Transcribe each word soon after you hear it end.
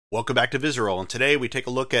Welcome back to Visceral, and today we take a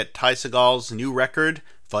look at Ty Segall's new record,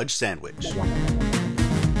 Fudge Sandwich.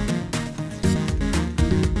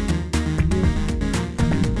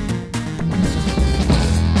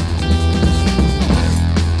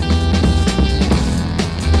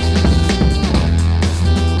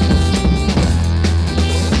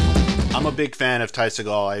 I'm a big fan of Ty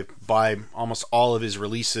Segall. I buy almost all of his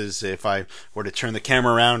releases. If I were to turn the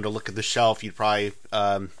camera around to look at the shelf, you'd probably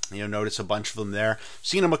notice a bunch of them there.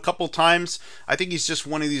 Seen him a couple times. I think he's just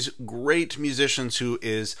one of these great musicians who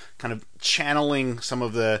is kind of channeling some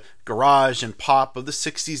of the garage and pop of the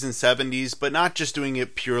 60s and 70s, but not just doing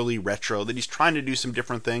it purely retro, that he's trying to do some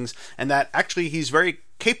different things, and that actually he's very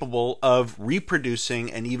capable of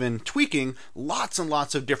reproducing and even tweaking lots and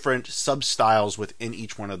lots of different sub-styles within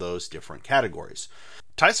each one of those different categories.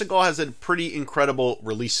 Ty Segall has a pretty incredible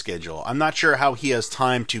release schedule. I'm not sure how he has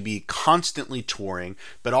time to be constantly touring,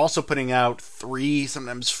 but also putting out 3,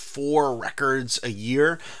 sometimes 4 records a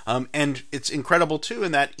year. And it's incredible too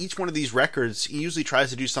in that each one of these records, he usually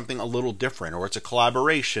tries to do something a little different, or it's a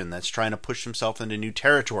collaboration that's trying to push himself into new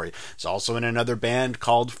territory. He's also in another band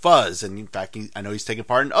called Fudge, and in fact, I know he's taken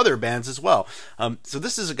part in other bands as well. So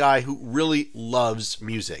this is a guy who really loves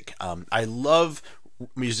music. I love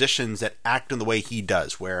musicians that act in the way he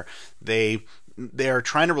does, where they are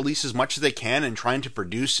trying to release as much as they can and trying to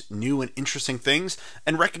produce new and interesting things,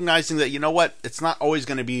 and recognizing that, you know what, it's not always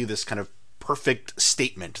going to be this kind of perfect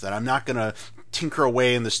statement, that I'm not going to tinker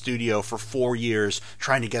away in the studio for 4 years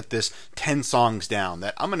trying to get this 10 songs down,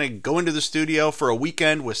 that I'm going to go into the studio for a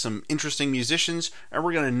weekend with some interesting musicians and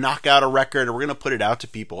we're going to knock out a record and we're going to put it out to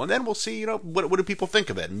people, and then we'll see, what do people think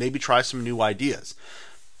of it, and maybe try some new ideas.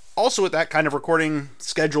 Also, with that kind of recording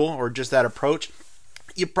schedule, or just that approach,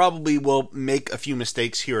 you probably will make a few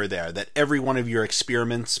mistakes here or there, that every one of your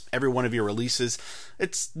experiments, every one of your releases,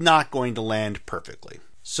 it's not going to land perfectly.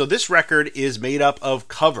 So this record is made up of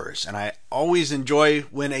covers, and I always enjoy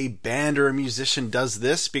when a band or a musician does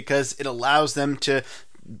this, because it allows them to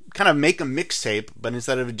kind of make a mixtape, but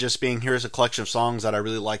instead of it just being, here's a collection of songs that I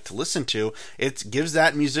really like to listen to, it gives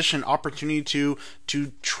that musician opportunity to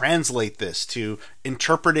translate this, to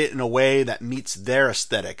interpret it in a way that meets their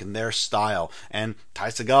aesthetic and their style. And Ty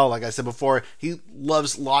Segall, like I said before, he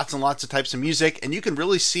loves lots and lots of types of music, and you can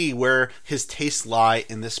really see where his tastes lie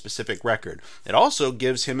in this specific record. It also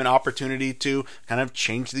gives him an opportunity to kind of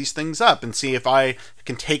change these things up and see if I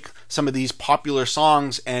can take some of these popular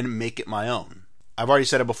songs and make it my own. I've already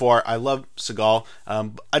said it before, I love Segall.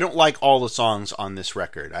 I don't like all the songs on this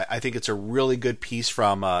record. I think it's a really good piece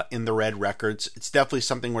from In the Red Records. It's definitely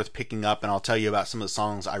something worth picking up, and I'll tell you about some of the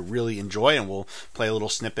songs I really enjoy, and we'll play a little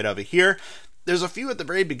snippet of it here. There's a few at the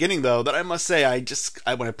very beginning, though, that I must say,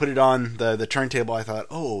 when I put it on the turntable, I thought,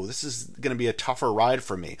 oh, this is going to be a tougher ride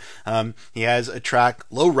for me. He has a track,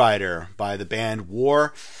 Lowrider, by the band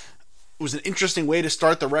War. It was an interesting way to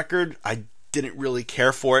start the record. I didn't really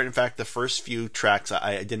care for it. In fact, the first few tracks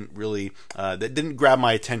I didn't really, that didn't grab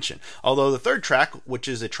my attention. Although the third track, which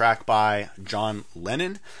is a track by John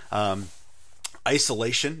Lennon,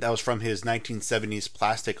 Isolation, that was from his 1970s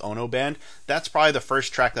Plastic Ono band, that's probably the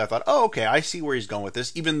first track that I thought, oh, okay, I see where he's going with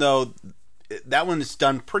this, even though that one is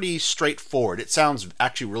done pretty straightforward. It sounds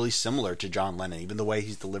actually really similar to John Lennon, even the way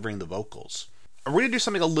he's delivering the vocals. We're going to do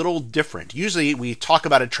something a little different. Usually we talk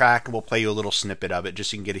about a track and we'll play you a little snippet of it just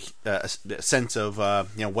so you can get a sense of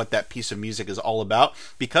what that piece of music is all about.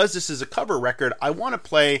 Because this is a cover record, I want to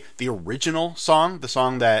play the original song, the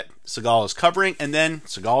song that Segall is covering, and then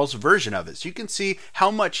Segall's version of it, so you can see how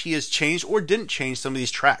much he has changed or didn't change some of these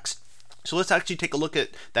tracks. So let's actually take a look at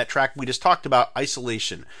that track we just talked about,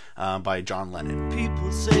 Isolation, by John Lennon.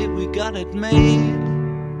 People say we got it made.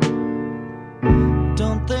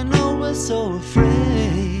 Don't they know we're so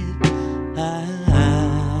afraid?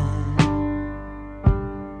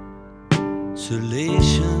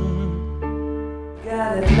 Isolation.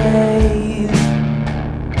 Got it made.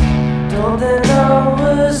 Don't they know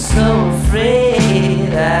we're so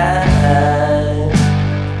afraid?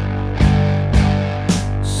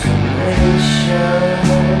 Isolation.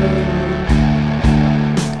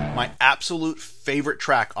 My absolute favorite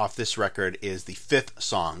track off this record is the 5th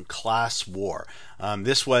song, Class War.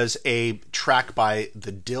 This was a track by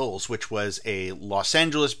The Dills, which was a Los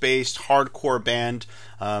Angeles-based hardcore band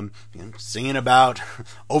singing about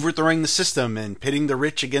overthrowing the system and pitting the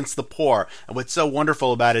rich against the poor. And what's so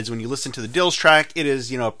wonderful about it is when you listen to the Dills track, it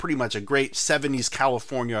is pretty much a great 70s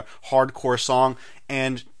California hardcore song.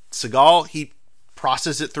 And Segall, he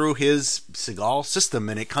process it through his Segall system,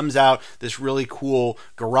 and it comes out this really cool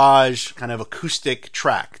garage kind of acoustic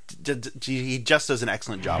track. He just does an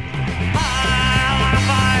excellent job with it.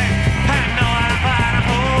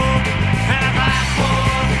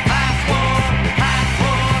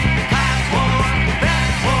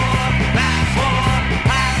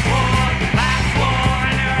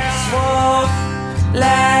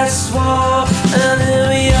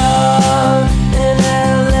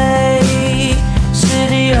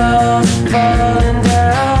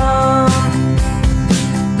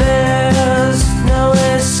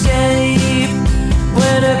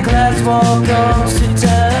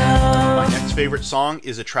 favorite song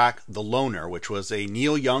is a track, The Loner, which was a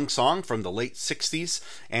Neil Young song from the late 60s.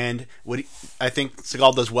 And what I think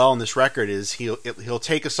Segall does well on this record is he'll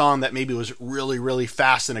take a song that maybe was really, really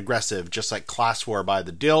fast and aggressive, just like Class War by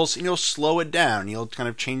the Dills, and he'll slow it down. He'll kind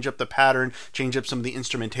of change up the pattern, change up some of the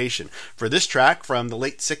instrumentation. For this track from the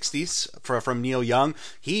late 60s, from Neil Young,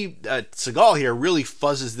 Segall here really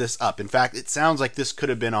fuzzes this up. In fact, it sounds like this could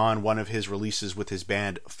have been on one of his releases with his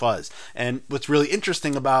band Fudge. And what's really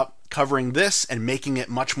interesting about covering this and making it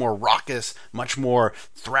much more raucous, much more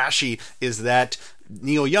thrashy, is that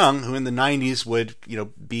Neil Young, who in the 90s would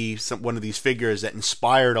be one of these figures that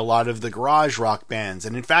inspired a lot of the garage rock bands,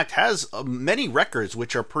 and in fact has many records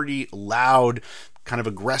which are pretty loud, kind of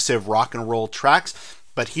aggressive rock and roll tracks.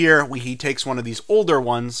 But here he takes one of these older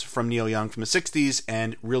ones from Neil Young from the 60s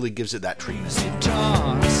and really gives it that treatment.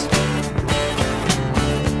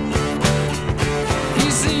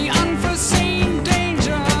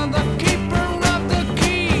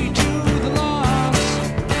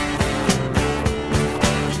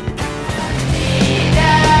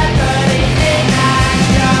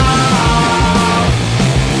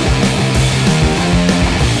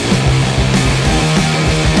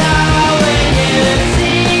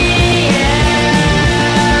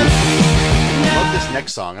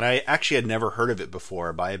 Song, and I actually had never heard of it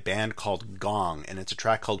before, by a band called Gong, and it's a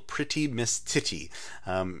track called Pretty Miss Titty.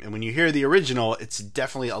 And when you hear the original, it's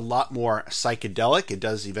definitely a lot more psychedelic. It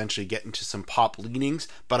does eventually get into some pop leanings,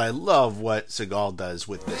 but I love what Segall does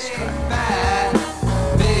with this track.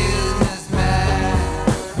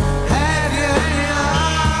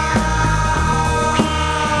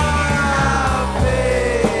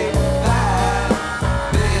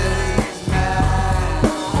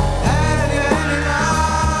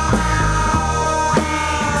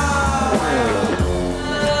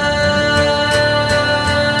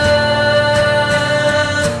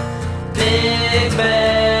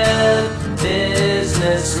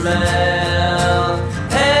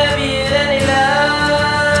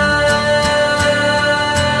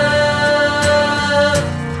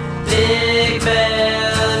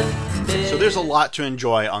 There's a lot to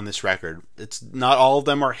enjoy on this record. It's not all of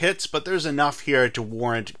them are hits, but there's enough here to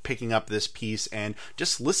warrant picking up this piece and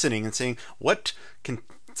just listening and saying, what can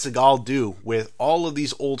Segall do with all of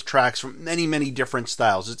these old tracks from many, many different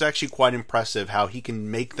styles? It's actually quite impressive how he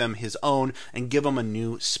can make them his own and give them a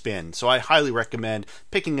new spin. So I highly recommend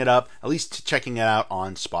picking it up, at least checking it out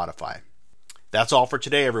on Spotify. That's all for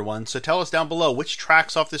today, everyone. So tell us down below, which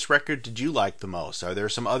tracks off this record did you like the most? Are there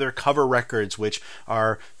some other cover records which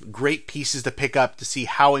are great pieces to pick up to see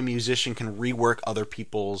how a musician can rework other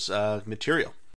people's material?